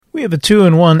We have a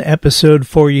 2-in-1 episode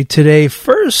for you today.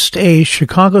 First, a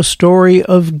Chicago story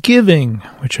of giving,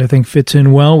 which I think fits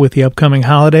in well with the upcoming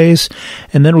holidays.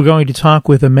 And then we're going to talk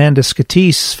with Amanda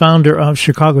Scatisse, founder of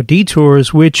Chicago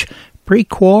Detours, which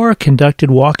pre-war conducted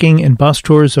walking and bus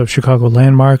tours of Chicago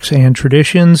landmarks and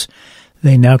traditions.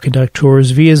 They now conduct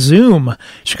tours via Zoom.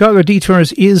 Chicago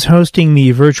Detours is hosting the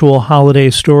virtual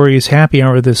Holiday Stories Happy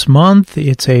Hour this month.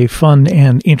 It's a fun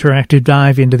and interactive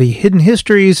dive into the hidden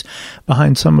histories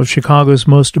behind some of Chicago's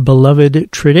most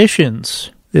beloved traditions.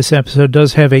 This episode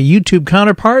does have a YouTube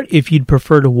counterpart. If you'd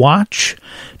prefer to watch,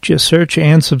 just search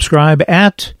and subscribe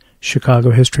at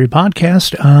Chicago History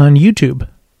Podcast on YouTube.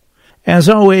 As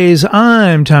always,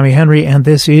 I'm Tommy Henry, and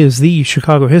this is the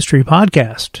Chicago History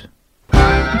Podcast.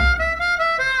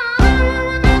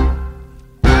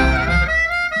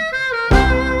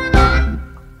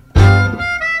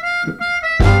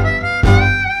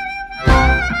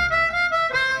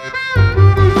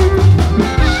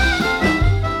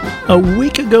 A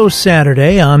week ago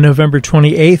Saturday, on November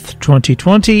 28th,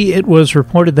 2020, it was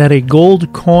reported that a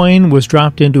gold coin was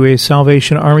dropped into a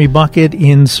Salvation Army bucket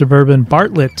in suburban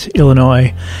Bartlett,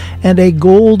 Illinois, and a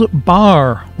gold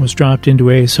bar was dropped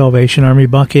into a Salvation Army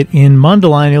bucket in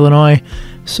Mundelein, Illinois,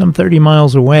 some 30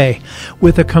 miles away.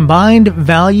 With a combined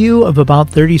value of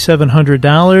about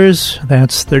 $3,700,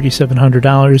 that's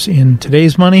 $3,700 in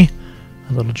today's money.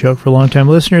 A little joke for long-time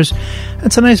listeners.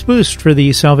 That's a nice boost for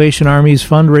the Salvation Army's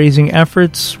fundraising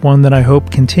efforts, one that I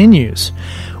hope continues.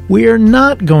 We are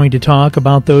not going to talk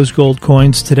about those gold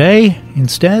coins today.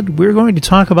 Instead, we're going to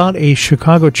talk about a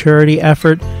Chicago charity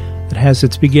effort that has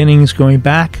its beginnings going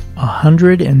back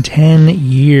 110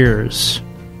 years.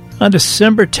 On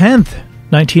December 10th,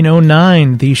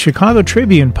 1909, the Chicago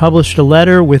Tribune published a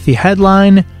letter with the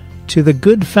headline, "To the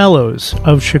Good Fellows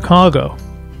of Chicago."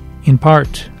 In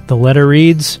part, the letter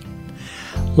reads,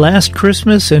 "Last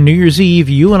Christmas and New Year's Eve,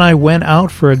 you and I went out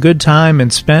for a good time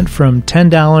and spent from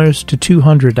 $10 to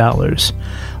 $200.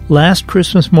 Last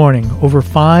Christmas morning, over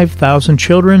 5,000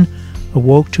 children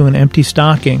awoke to an empty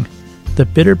stocking, the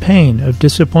bitter pain of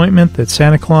disappointment that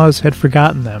Santa Claus had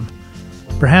forgotten them.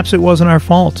 Perhaps it wasn't our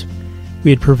fault.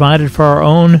 We had provided for our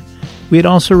own. We had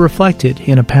also reflected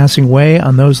in a passing way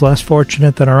on those less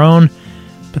fortunate than our own,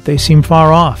 but they seemed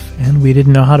far off, and we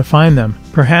didn't know how to find them.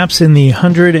 Perhaps in the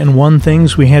 101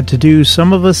 things we had to do,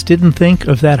 some of us didn't think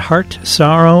of that heart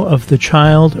sorrow of the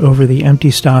child over the empty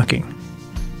stocking."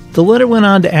 The letter went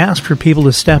on to ask for people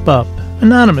to step up,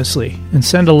 anonymously, and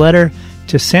send a letter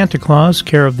to Santa Claus,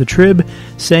 care of the Trib,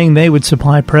 saying they would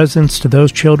supply presents to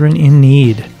those children in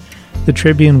need. The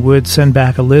Tribune would send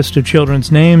back a list of children's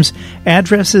names,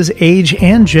 addresses, age,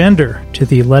 and gender to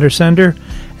the letter sender,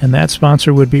 and that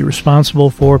sponsor would be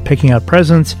responsible for picking out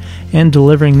presents and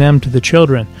delivering them to the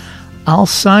children. I'll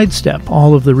sidestep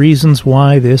all of the reasons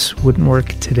why this wouldn't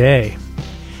work today.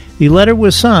 The letter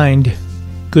was signed,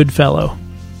 Goodfellow.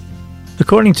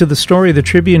 According to the story, the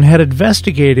Tribune had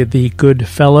investigated the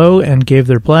Goodfellow and gave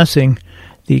their blessing.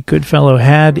 The Goodfellow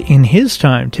had, in his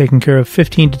time, taken care of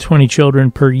 15 to 20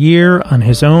 children per year on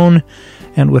his own,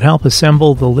 and would help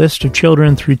assemble the list of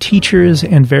children through teachers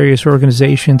and various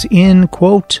organizations in,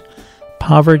 quote,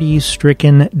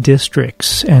 poverty-stricken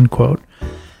districts, end quote.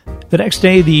 The next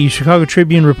day, the Chicago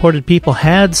Tribune reported people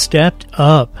had stepped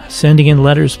up, sending in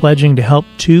letters pledging to help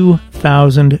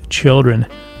 2,000 children.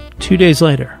 2 days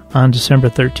later, on December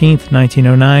 13th,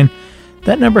 1909,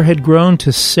 that number had grown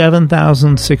to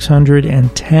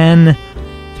 7,610.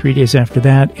 3 days after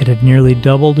that, it had nearly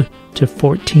doubled to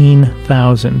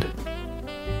 14,000.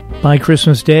 By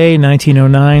Christmas Day,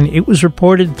 1909, it was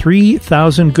reported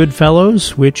 3,000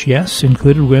 Goodfellows, which, yes,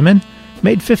 included women,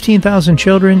 made 15,000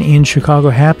 children in Chicago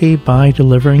happy by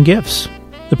delivering gifts.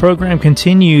 The program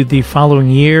continued the following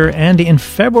year, and in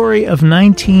February of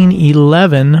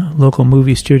 1911, local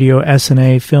movie studio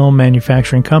S&A Film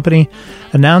Manufacturing Company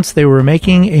announced they were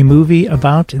making a movie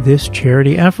about this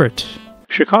charity effort.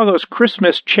 Chicago's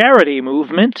Christmas charity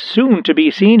movement, soon to be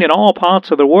seen in all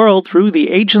parts of the world through the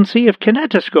agency of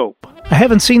Kinetoscope. I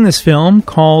haven't seen this film,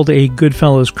 called A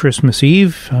Goodfellows Christmas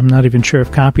Eve. I'm not even sure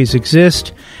if copies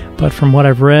exist, but from what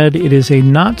I've read, it is a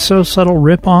not-so-subtle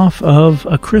ripoff of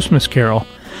A Christmas Carol.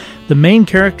 The main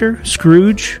character,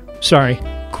 Grouch,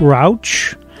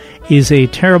 is a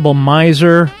terrible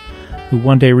miser who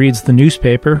one day reads the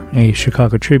newspaper, a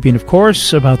Chicago Tribune of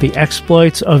course, about the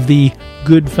exploits of the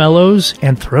Goodfellows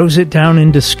and throws it down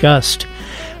in disgust.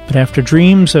 But after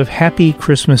dreams of happy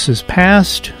Christmases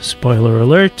past, spoiler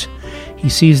alert, he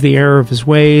sees the error of his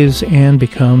ways and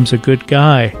becomes a good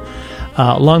guy.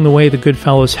 Along the way, the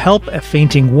Goodfellows help a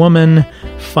fainting woman,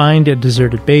 find a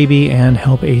deserted baby, and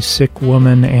help a sick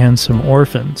woman and some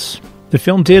orphans. The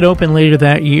film did open later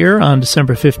that year on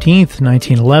December 15th,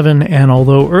 1911, and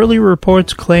although early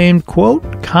reports claimed,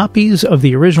 quote, copies of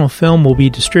the original film will be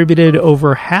distributed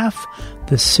over half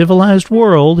the civilized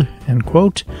world, end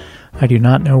quote, I do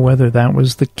not know whether that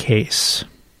was the case.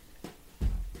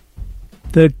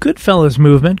 The Goodfellas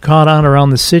movement caught on around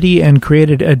the city and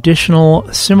created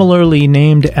additional similarly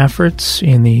named efforts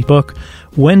in the book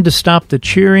When to Stop the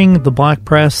Cheering, the Black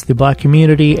Press, the Black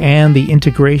Community, and the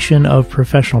Integration of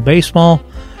Professional Baseball.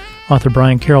 Author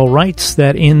Brian Carroll writes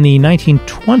that in the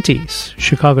 1920s,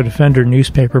 Chicago Defender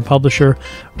newspaper publisher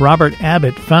Robert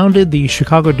Abbott founded the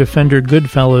Chicago Defender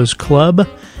Goodfellas Club,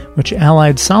 which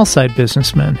allied Southside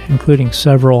businessmen, including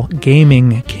several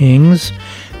gaming kings,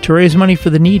 to raise money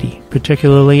for the needy,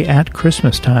 particularly at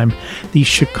Christmas time. The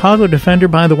Chicago Defender,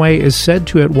 by the way, is said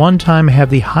to at one time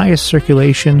have the highest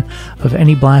circulation of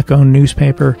any black-owned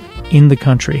newspaper in the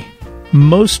country.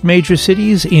 Most major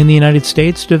cities in the United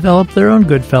States developed their own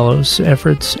Goodfellows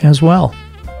efforts as well.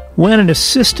 When an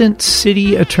assistant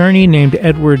city attorney named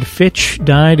Edward Fitch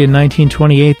died in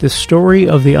 1928, the story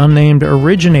of the unnamed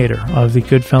originator of the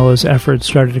Goodfellows effort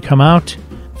started to come out.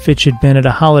 Fitch had been at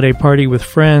a holiday party with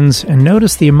friends and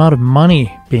noticed the amount of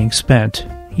money being spent.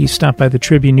 He stopped by the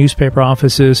Tribune newspaper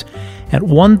offices at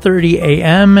 1:30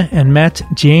 a.m. and met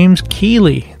James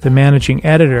Keeley, the managing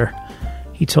editor.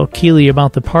 He told Keeley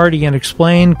about the party and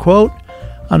explained, quote,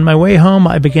 on my way home,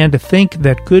 I began to think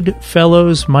that good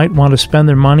fellows might want to spend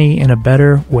their money in a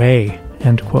better way,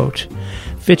 end quote.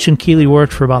 Fitch and Keeley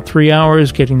worked for about 3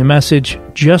 hours, getting the message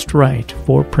just right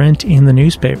for print in the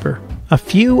newspaper. A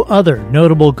few other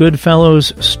notable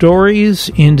Goodfellows stories.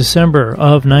 In December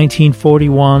of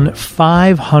 1941,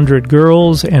 500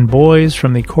 girls and boys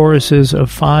from the choruses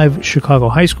of 5 Chicago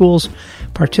high schools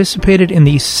participated in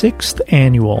the 6th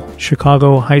annual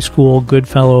Chicago High School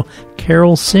Goodfellow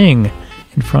Carol Sing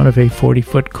in front of a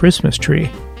 40-foot Christmas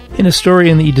tree. In a story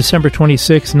in the December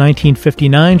 26,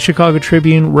 1959 Chicago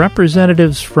Tribune,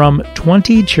 representatives from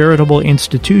 20 charitable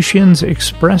institutions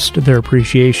expressed their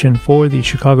appreciation for the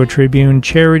Chicago Tribune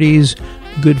Charities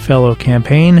Goodfellow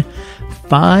campaign.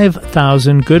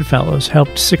 5,000 Goodfellows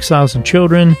helped 6,000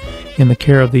 children in the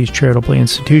care of these charitable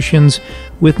institutions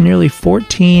with nearly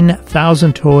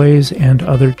 14,000 toys and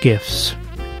other gifts.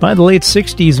 By the late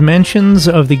 60s, mentions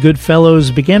of the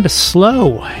Goodfellows began to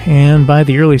slow, and by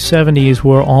the early 70s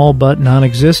were all but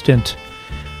non-existent.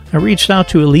 I reached out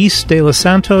to Elise De Los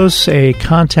Santos, a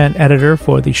content editor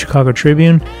for the Chicago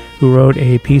Tribune, who wrote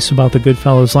a piece about the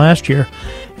Goodfellows last year,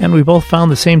 and we both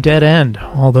found the same dead end,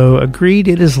 although agreed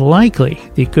it is likely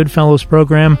the Goodfellows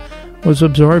program was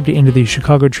absorbed into the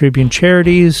Chicago Tribune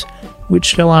Charities,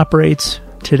 which still operates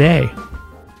today.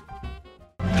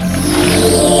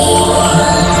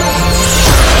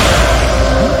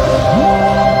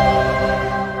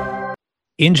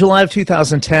 In July of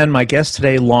 2010, my guest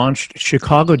today launched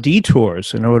Chicago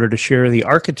Detours in order to share the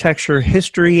architecture,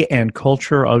 history, and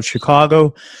culture of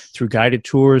Chicago through guided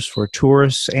tours for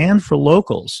tourists and for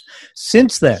locals.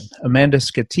 Since then, Amanda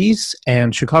Scatise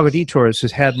and Chicago Detours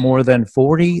has had more than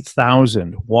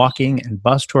 40,000 walking and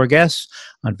bus tour guests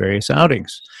on various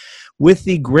outings. With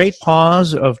the great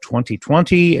pause of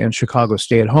 2020 and Chicago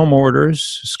stay-at-home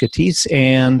orders, Scatise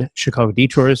and Chicago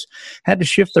Detours had to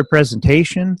shift their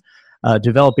presentation,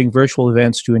 developing virtual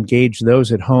events to engage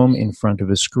those at home in front of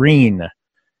a screen.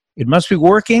 It must be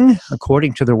working.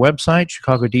 According to their website,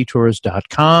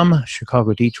 chicagodetours.com,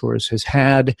 Chicago Detours has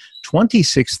had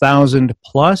 26,000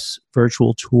 plus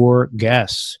virtual tour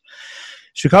guests.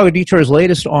 Chicago Detours'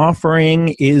 latest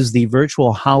offering is the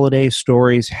virtual Holiday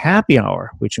Stories Happy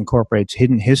Hour, which incorporates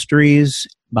hidden histories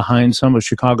behind some of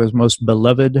Chicago's most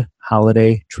beloved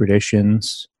holiday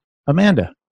traditions.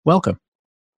 Amanda, welcome.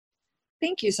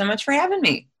 Thank you so much for having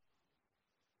me.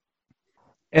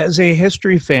 As a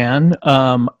history fan,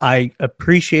 I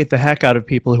appreciate the heck out of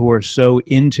people who are so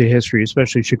into history,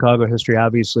 especially Chicago history,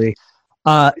 obviously.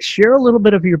 Share a little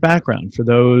bit of your background for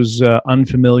those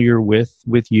unfamiliar with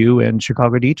you and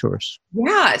Chicago Detours.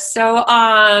 Yeah, so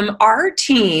our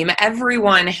team,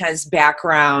 everyone has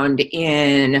background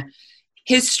in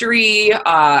history,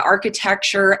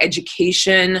 architecture,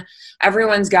 education.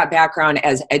 Everyone's got background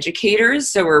as educators,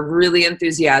 so we're really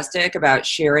enthusiastic about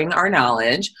sharing our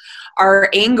knowledge. Our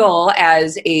angle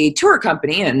as a tour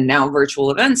company and now virtual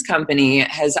events company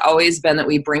has always been that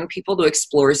we bring people to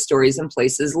explore stories and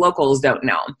places locals don't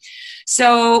know.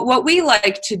 So what we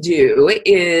like to do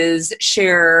is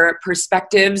share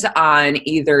perspectives on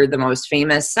either the most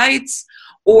famous sites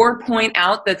or point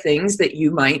out the things that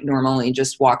you might normally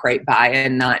just walk right by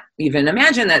and not even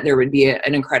imagine that there would be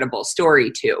an incredible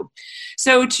story to.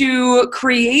 So to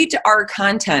create our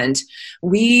content,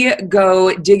 we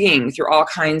go digging through all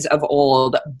kinds of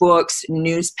old books,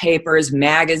 newspapers,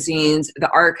 magazines, the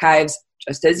archives,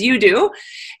 just as you do,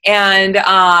 and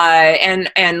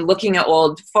looking at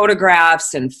old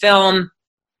photographs and film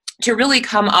to really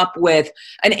come up with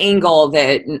an angle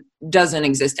that doesn't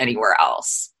exist anywhere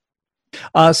else.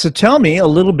 So tell me a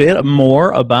little bit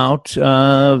more about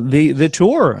the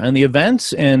tour and the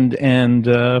events and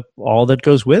all that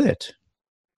goes with it.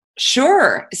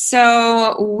 Sure.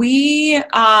 So we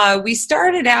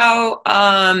started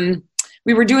out.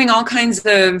 We were doing all kinds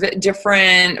of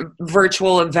different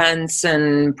virtual events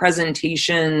and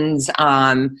presentations.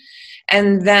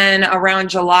 And then around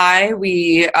July,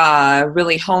 we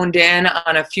really honed in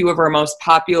on a few of our most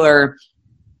popular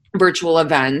virtual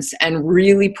events and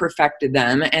really perfected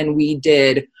them. And we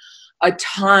did a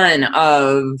ton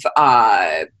of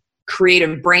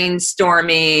creative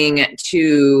brainstorming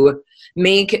to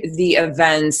make the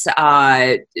events,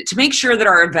 to make sure that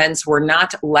our events were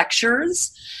not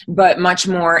lectures, but much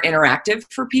more interactive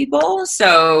for people.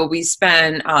 So we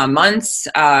spent months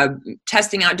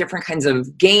testing out different kinds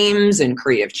of games and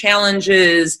creative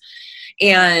challenges.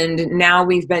 And now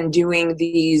we've been doing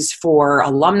these for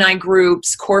alumni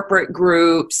groups, corporate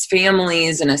groups,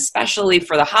 families, and especially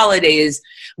for the holidays,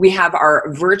 we have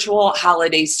our virtual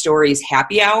Holiday Stories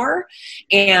Happy Hour.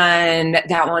 And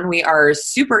that one we are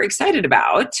super excited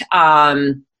about.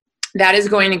 That is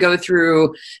going to go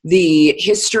through the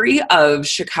history of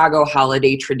Chicago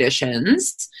holiday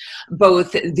traditions,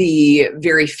 both the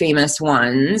very famous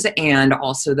ones and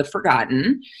also the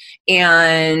forgotten.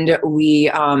 And we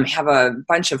have a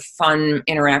bunch of fun,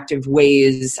 interactive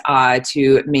ways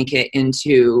to make it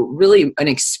into really an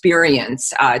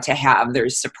experience to have.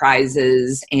 There's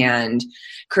surprises and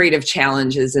creative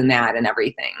challenges in that and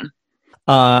everything.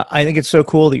 I think it's so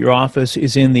cool that your office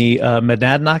is in the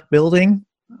Monadnock building.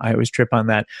 I always trip on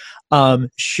that.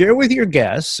 Share with your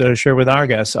guests, share with our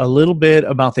guests, a little bit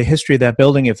about the history of that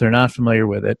building if they're not familiar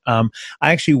with it. I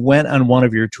actually went on one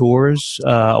of your tours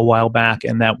a while back,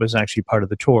 and that was actually part of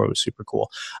the tour. It was super cool.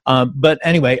 But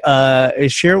anyway,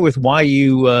 share with why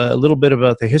you, a little bit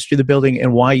about the history of the building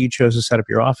and why you chose to set up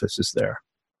your offices there.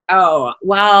 Oh,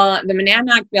 well, the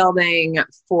Monadnock building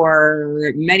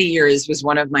for many years was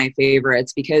one of my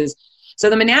favorites because so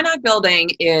the Monadnock building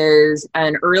is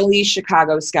an early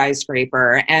Chicago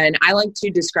skyscraper, and I like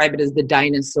to describe it as the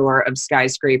dinosaur of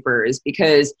skyscrapers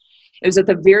because it was at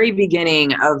the very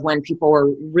beginning of when people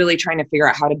were really trying to figure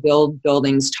out how to build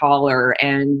buildings taller,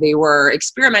 and they were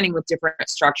experimenting with different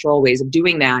structural ways of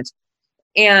doing that.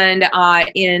 And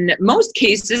in most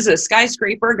cases, a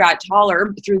skyscraper got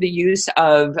taller through the use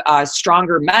of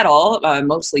stronger metal,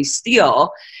 mostly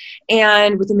steel.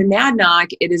 And with the Monadnock,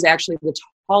 it is actually the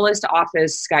tallest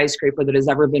office skyscraper that has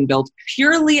ever been built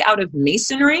purely out of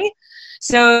masonry.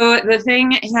 So the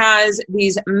thing has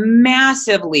these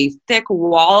massively thick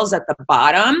walls at the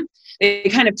bottom. They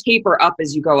kind of taper up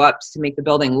as you go up to make the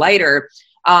building lighter.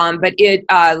 But it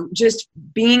just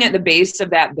being at the base of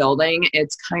that building,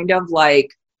 it's kind of like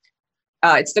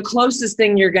it's the closest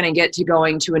thing you're going to get to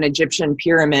going to an Egyptian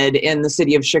pyramid in the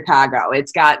city of Chicago.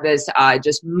 It's got this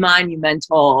just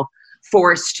monumental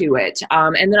force to it.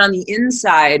 And then on the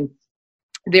inside,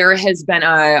 there has been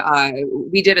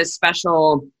we did a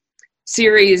special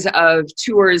series of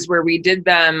tours where we did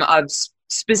them of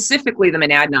specifically the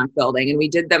Monadnock building, and we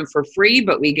did them for free,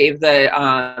 but we gave the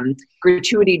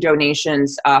gratuity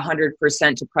donations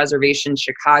 100% to Preservation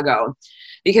Chicago,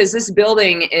 because this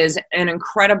building is an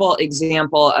incredible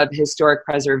example of historic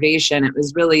preservation. It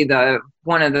was really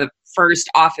one of the first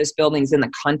office buildings in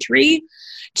the country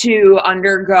to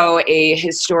undergo a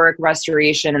historic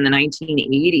restoration in the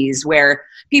 1980s, where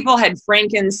people had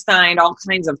Frankenstein all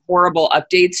kinds of horrible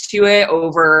updates to it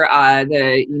over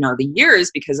the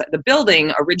years, because the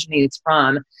building originates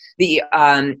from the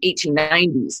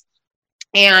 1890s.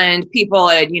 And people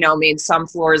had, made some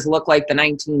floors look like the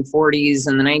 1940s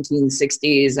and the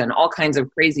 1960s and all kinds of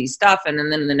crazy stuff. And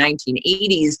then in the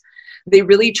 1980s, they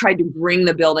really tried to bring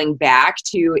the building back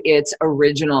to its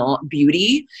original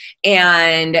beauty.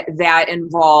 And that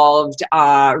involved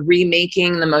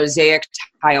remaking the mosaic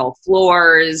tile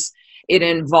floors. It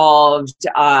involved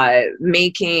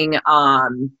making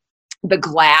the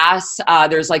glass.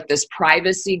 There's like this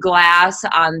privacy glass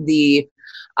on the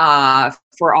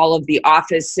for all of the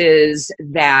offices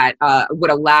that would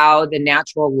allow the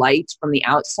natural light from the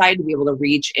outside to be able to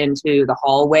reach into the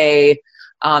hallway.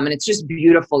 And it's just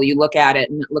beautiful. You look at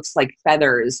it and it looks like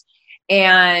feathers.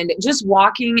 And just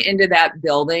walking into that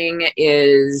building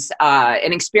is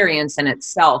an experience in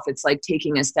itself. It's like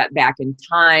taking a step back in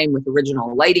time with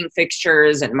original lighting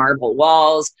fixtures and marble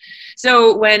walls.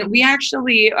 So when we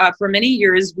actually, for many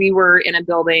years, we were in a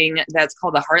building that's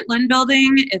called the Heartland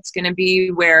Building. It's going to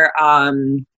be where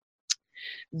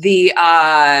the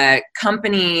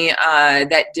company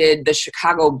that did the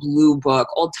Chicago Blue Book,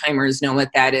 old timers know what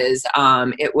that is.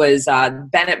 It was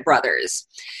Bennett Brothers.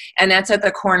 And that's at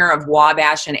the corner of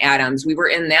Wabash and Adams. We were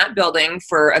in that building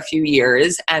for a few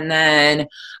years. And then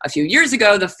a few years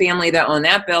ago, the family that owned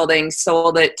that building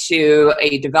sold it to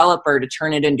a developer to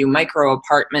turn it into micro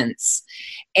apartments.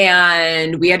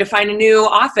 And we had to find a new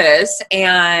office.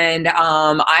 And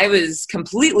I was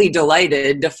completely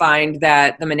delighted to find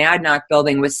that the Monadnock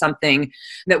building was something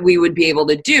that we would be able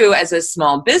to do as a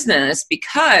small business,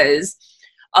 because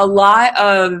a lot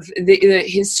of the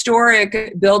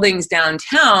historic buildings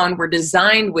downtown were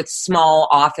designed with small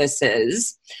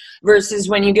offices, versus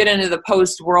when you get into the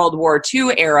post-World War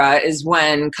II era is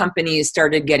when companies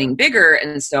started getting bigger.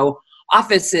 And so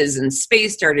offices and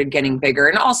space started getting bigger.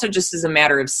 And also just as a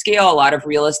matter of scale, a lot of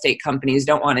real estate companies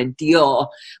don't want to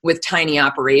deal with tiny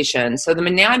operations. So the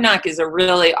Monadnock is a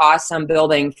really awesome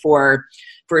building for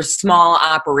small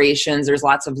operations. There's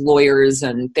lots of lawyers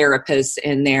and therapists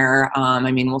in there.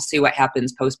 I mean, we'll see what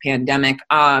happens post-pandemic.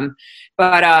 But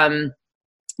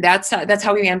that's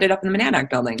how we ended up in the Monadnock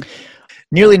building.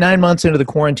 Nearly 9 months into the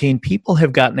quarantine, people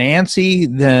have gotten antsy,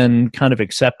 then kind of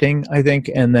accepting, I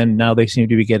think, and then now they seem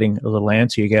to be getting a little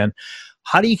antsy again.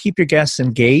 How do you keep your guests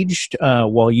engaged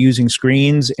while using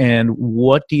screens, and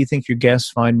what do you think your guests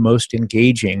find most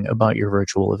engaging about your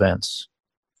virtual events?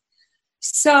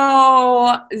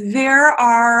 So there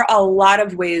are a lot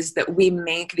of ways that we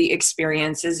make the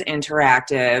experiences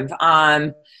interactive.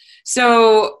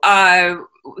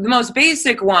 The most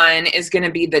basic one is going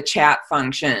to be the chat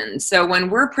function. So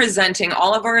when we're presenting,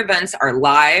 all of our events are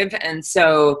live. And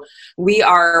so we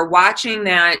are watching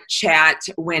that chat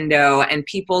window, and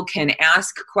people can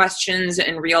ask questions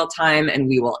in real time and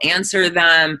we will answer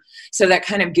them. So that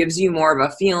kind of gives you more of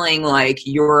a feeling like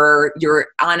you're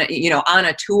on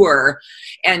a tour,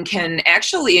 and can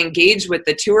actually engage with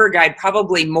the tour guide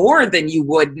probably more than you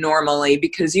would normally,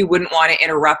 because you wouldn't want to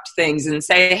interrupt things and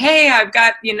say, hey, I've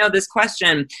got, this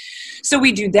question. So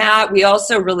we do that. We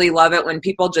also really love it when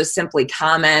people just simply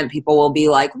comment. People will be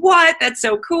like, what? That's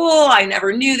so cool. I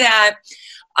never knew that.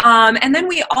 And then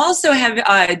we also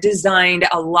have designed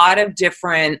a lot of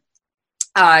different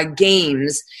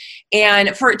games.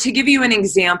 And to give you an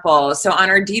example, so on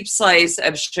our Deep Slice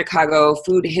of Chicago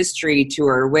Food History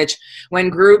Tour, which when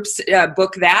groups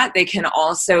book that, they can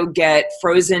also get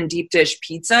frozen deep dish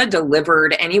pizza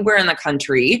delivered anywhere in the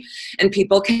country, and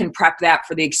people can prep that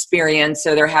for the experience.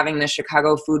 So they're having the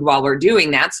Chicago food while we're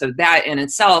doing that. So that in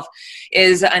itself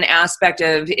is an aspect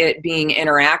of it being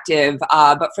interactive.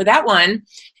 But for that one,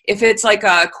 if it's like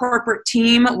a corporate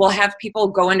team, we'll have people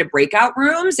go into breakout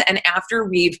rooms, and after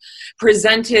we've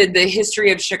presented the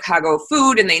history of Chicago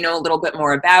food and they know a little bit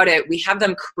more about it, we have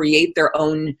them create their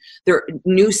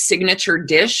new signature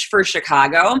dish for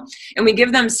Chicago, and we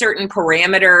give them certain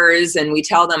parameters, and we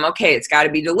tell them, okay, it's got to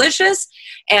be delicious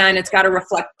and it's got to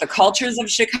reflect the cultures of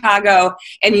Chicago,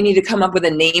 and you need to come up with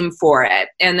a name for it.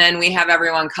 And then we have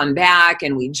everyone come back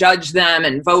and we judge them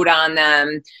and vote on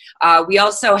them. We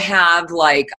also have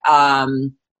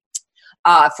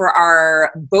for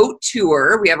our boat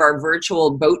tour, we have our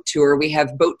virtual boat tour. We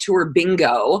have boat tour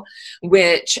bingo,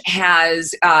 which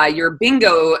has your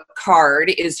bingo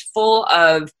card is full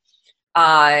of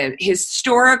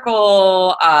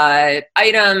historical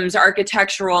items,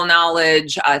 architectural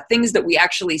knowledge, things that we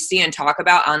actually see and talk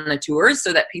about on the tours,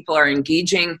 so that people are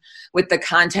engaging with the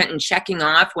content and checking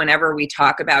off whenever we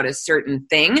talk about a certain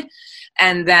thing.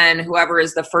 And then whoever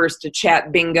is the first to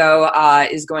chat bingo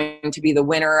is going to be the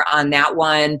winner on that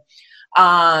one.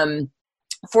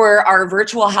 For our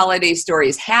virtual holiday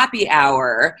stories happy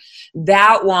hour,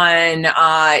 that one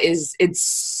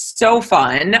it's so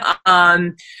fun.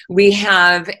 We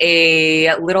have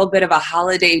a little bit of a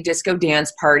holiday disco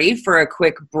dance party for a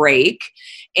quick break.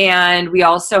 And we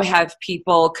also have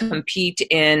people compete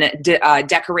in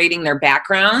decorating their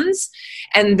backgrounds.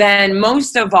 And then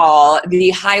most of all,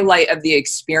 the highlight of the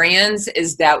experience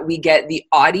is that we get the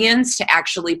audience to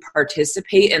actually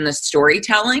participate in the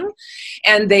storytelling.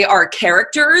 And they are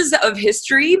characters of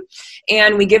history.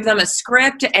 And we give them a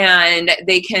script, and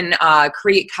they can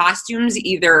create costumes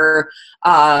either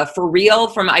either for real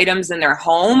from items in their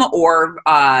home or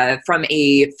from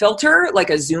a filter, like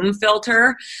a Zoom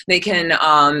filter. They can,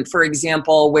 for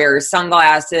example, wear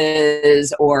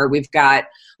sunglasses, or we've got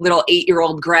little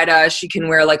 8-year-old Greta. She can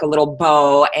wear like a little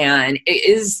bow, and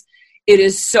it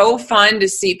is so fun to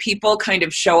see people kind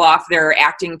of show off their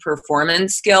acting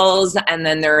performance skills, and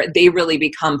then they really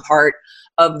become part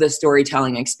of the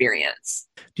storytelling experience.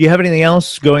 Do you have anything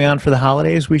else going on for the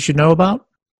holidays we should know about?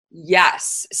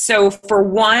 Yes. So for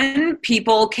one,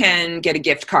 people can get a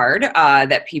gift card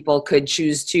that people could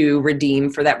choose to redeem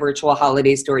for that virtual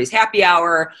Holiday Stories Happy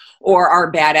Hour or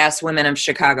our Badass Women of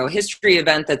Chicago History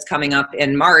event that's coming up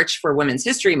in March for Women's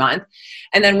History Month.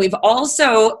 And then we've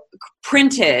also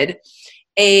printed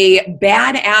a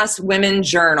Badass Women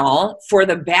journal for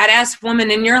the badass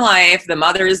woman in your life, the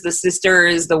mothers, the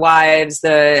sisters, the wives,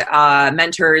 the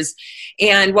mentors.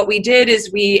 And what we did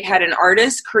is we had an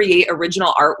artist create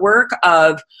original artwork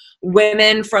of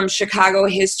women from Chicago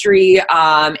history,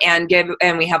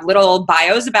 and we have little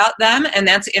bios about them, and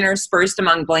that's interspersed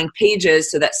among blank pages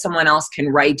so that someone else can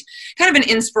write kind of an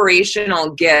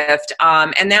inspirational gift.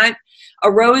 And that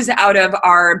arose out of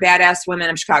our Badass Women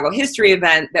of Chicago History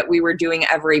event that we were doing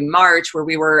every March, where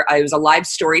it was a live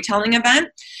storytelling event.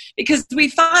 Because we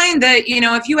find that,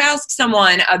 if you ask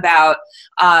someone about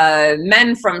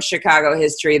men from Chicago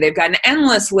history, they've got an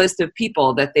endless list of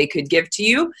people that they could give to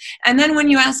you. And then when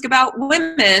you ask about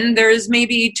women, there's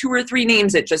maybe 2 or 3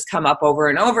 names that just come up over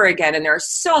and over again. And there are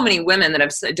so many women that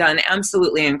have done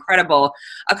absolutely incredible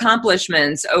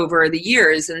accomplishments over the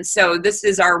years. And so this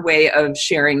is our way of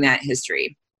sharing that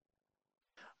history.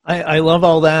 I love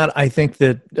all that. I think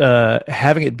that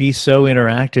having it be so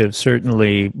interactive,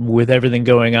 certainly with everything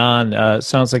going on,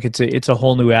 sounds like it's a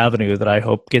whole new avenue that I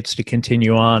hope gets to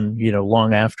continue on,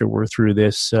 long after we're through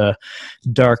this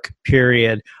dark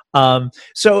period.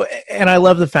 So, and I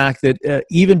love the fact that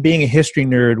even being a history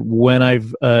nerd, when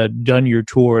I've done your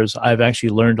tours, I've actually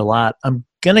learned a lot. I'm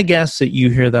going to guess that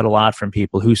you hear that a lot from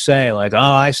people who say like, oh,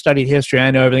 I studied history, I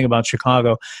know everything about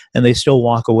Chicago, and they still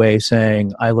walk away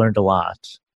saying, I learned a lot.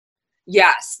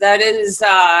 Yes, that is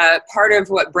part of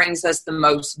what brings us the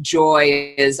most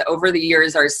joy. Is over the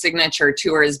years, our signature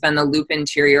tour has been the Loop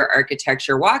Interior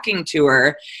Architecture Walking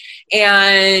Tour.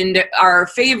 And our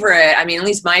favorite, at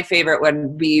least my favorite,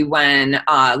 would be when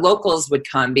locals would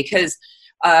come, because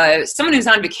someone who's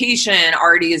on vacation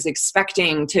already is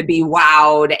expecting to be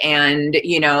wowed, and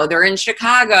they're in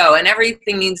Chicago and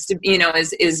everything needs to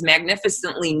is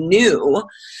magnificently new.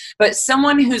 But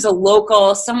someone who's a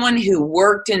local, someone who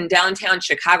worked in downtown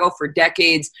Chicago for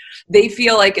decades, they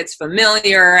feel like it's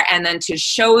familiar. And then to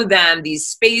show them these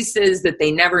spaces that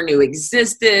they never knew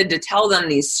existed, to tell them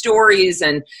these stories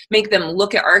and make them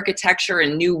look at architecture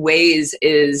in new ways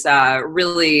is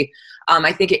really,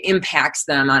 I think it impacts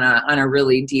them on a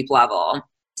really deep level.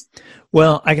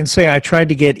 Well, I can say I tried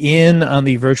to get in on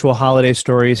the virtual Holiday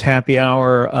Stories Happy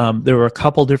Hour. There were a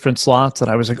couple different slots that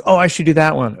I was like, oh, I should do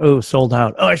that one. Oh, sold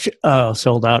out.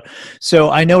 Sold out. So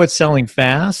I know it's selling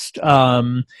fast.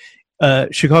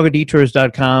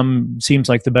 ChicagoDetours.com seems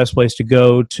like the best place to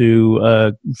go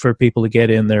to for people to get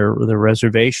in their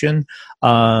reservation.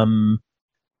 Are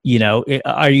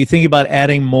you thinking about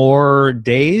adding more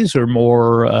days or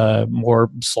more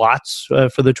slots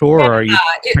for the tour, or are you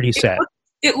pretty set?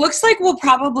 It looks like we'll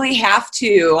probably have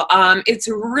to. It's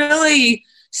really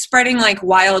spreading like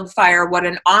wildfire what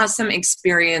an awesome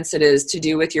experience it is to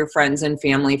do with your friends and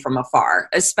family from afar,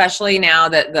 especially now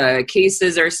that the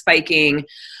cases are spiking.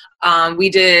 On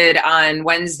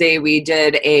Wednesday, we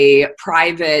did a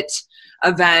private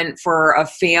event for a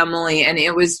family, and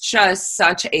it was just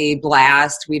such a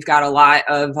blast. We've got a lot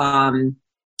of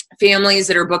families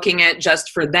that are booking it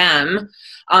just for them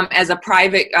as a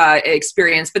private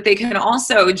experience, but they can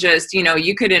also just,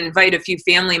 you could invite a few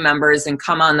family members and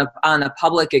come on the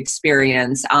public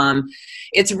experience.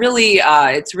 It's really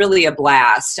a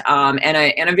blast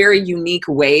and a very unique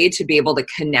way to be able to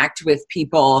connect with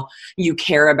people you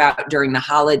care about during the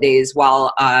holidays,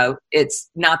 while it's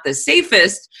not the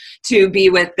safest to be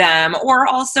with them, or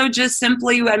also just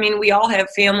simply, we all have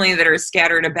family that are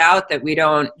scattered about that we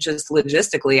don't just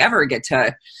logistically ever get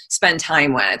to spend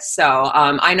time with. So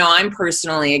I know I'm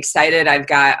personally excited. I've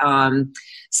got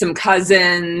some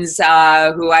cousins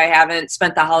who I haven't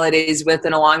spent the holidays with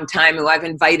in a long time, who I've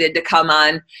invited to come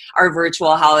on our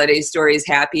virtual Holiday Stories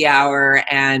Happy Hour.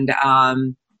 And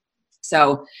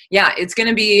so, yeah, it's going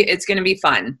to be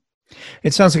fun.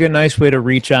 It sounds like a nice way to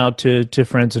reach out to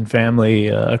friends and family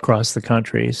across the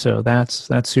country. So that's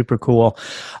super cool.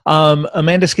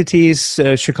 Amanda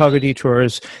Scatise, Chicago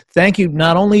Detours, thank you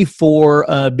not only for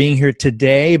being here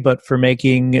today, but for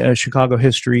making Chicago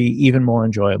history even more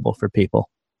enjoyable for people.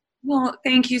 Well,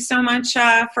 thank you so much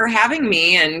for having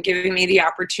me and giving me the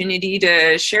opportunity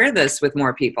to share this with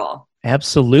more people.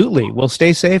 Absolutely. Well,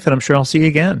 stay safe, and I'm sure I'll see you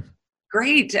again.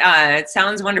 Great. It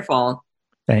sounds wonderful.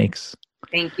 Thanks.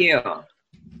 Thank you.